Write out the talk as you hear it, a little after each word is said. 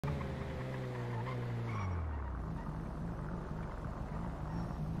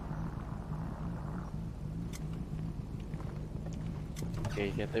Okay,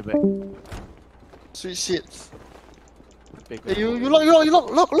 you can take back. Sweet shit. Take Hey, back. you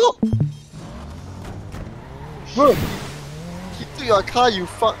look! Bro! He took your car, you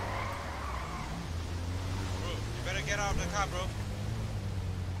fuck! Bro, you better get out of the car, bro.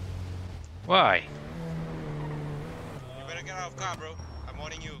 Why? You better get out of the car, bro. I'm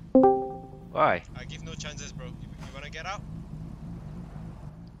warning you. Why? I give no chances, bro. You wanna get out?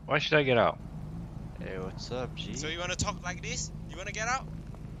 Why should I get out? Hey, what's up, G? So you wanna talk like this? You wanna get out?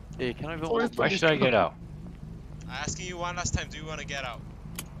 Hey, can I even Sorry, walk Why back? should I get out? I'm asking you one last time, do you wanna get out?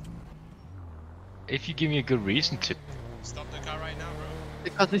 If you give me a good reason to. Stop the car right now, bro.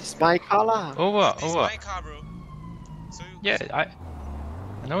 Because this is my car lah. Oh what? This Oh is what? my car, bro. So you, Yeah,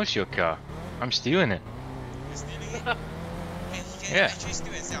 I know it's your car. I'm stealing it. you're stealing it? And he can Yeah. actually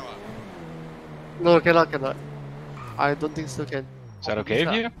steal and sell, No, cannot. I don't think so can. Is that okay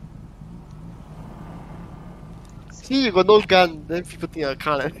with you? See, you got no gun, then people think I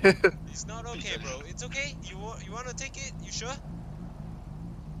can't. It's not okay, bro. It's okay. You wanna take it? You sure?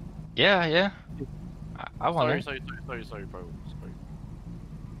 Yeah. I want Sorry, it. sorry, bro.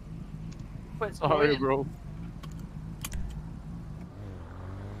 Sorry, bro.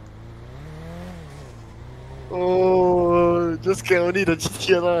 Oh, just get only the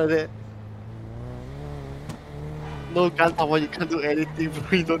GTA lah like that. No gun power, you can't do anything,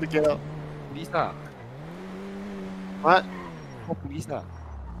 bro. You don't get out. Police lah. What? Call police lah.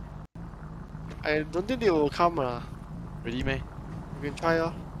 I don't think they will come lah. Ready, man? You can try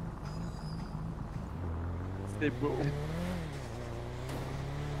oh. Stay, bro.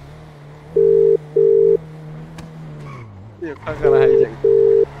 Your car gonna hijack.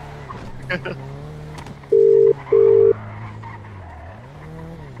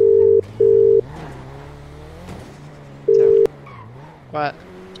 What?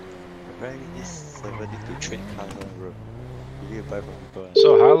 Apparently this server need to trade cars on road. You need to buy from people.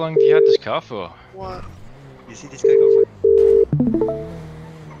 So how long have you had this car for? What? You see this guy got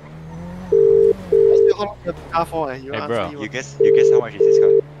I still hold on to the car for you Hey, ask bro. me you what? guess how much is this car?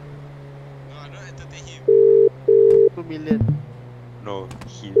 No, I don't entertain him. 2 million. No,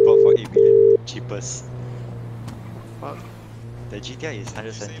 he bought for 8 million. Cheapest. Fuck. The GTI is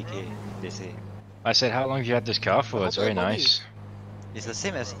 170k, they say. I said, how long have you had this car for? It's very nice. It's the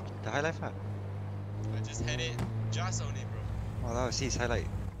same as the High Life ah. I just had it just only, bro. Wow, see his highlight.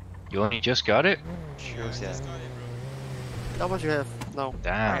 You only just got it? Shows I yeah. just got it, bro. How much you have now? I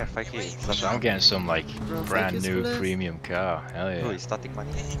Damn. have 5k. So I'm getting some like Bro, brand thank you, new Splash. premium car. Hell Bro, yeah. it's starting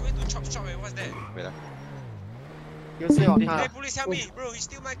money. Hey, he going to chop, eh? What's that? Wait ah. You say your Hey, car. police, help me, bro. He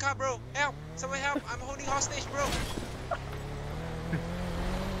steal my car, bro. Help! Someone help! I'm holding hostage, bro.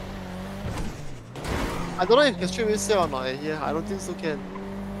 I don't know if you can straight away sell or not here. I don't think so can.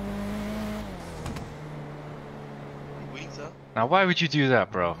 Wings, sir? Now why would you do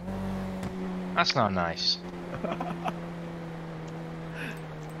that, bro? That's not nice.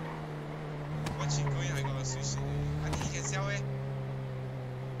 Once you go in, I gotta switch it. I think he can sell, eh?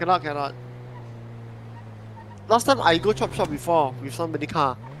 Cannot. Last time I go chop shop before with somebody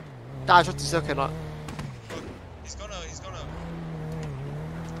car. Then I try to sell cannot. He's gonna.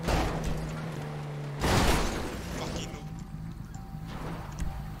 Fucking noob.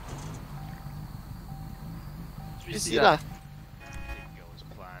 You see lah. Didn't go as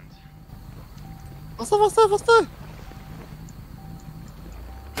planned. Faster.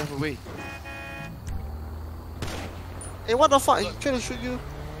 Drive away. Hey, what the fuck? He trying to shoot you.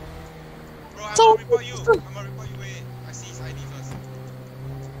 Bro, I'm So- gonna report you. Wait. I see his ID first.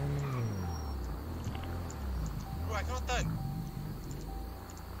 Bro, I cannot turn.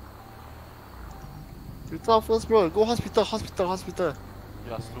 You talk first, bro. Go hospital.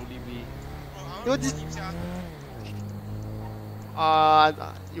 You are slowly me. Bro, I Yo, want this- to him, sia.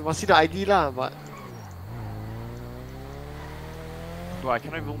 You must see the ID lah, but Bro, I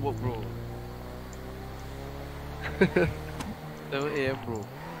cannot even work, bro. 7 AM, bro.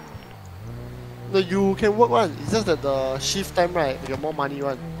 no, you can work one. It's just that the shift time, right? You get more money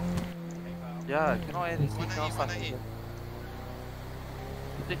one. Yeah, cannot end this. 198, Cannot start 198. shift.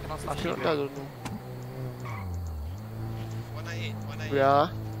 You think cannot start I shift? don't know. 198. Yeah.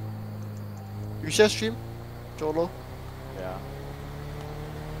 You share stream, Jolo. Yeah.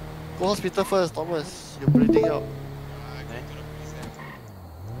 Go hospital first, Thomas. You're bleeding out.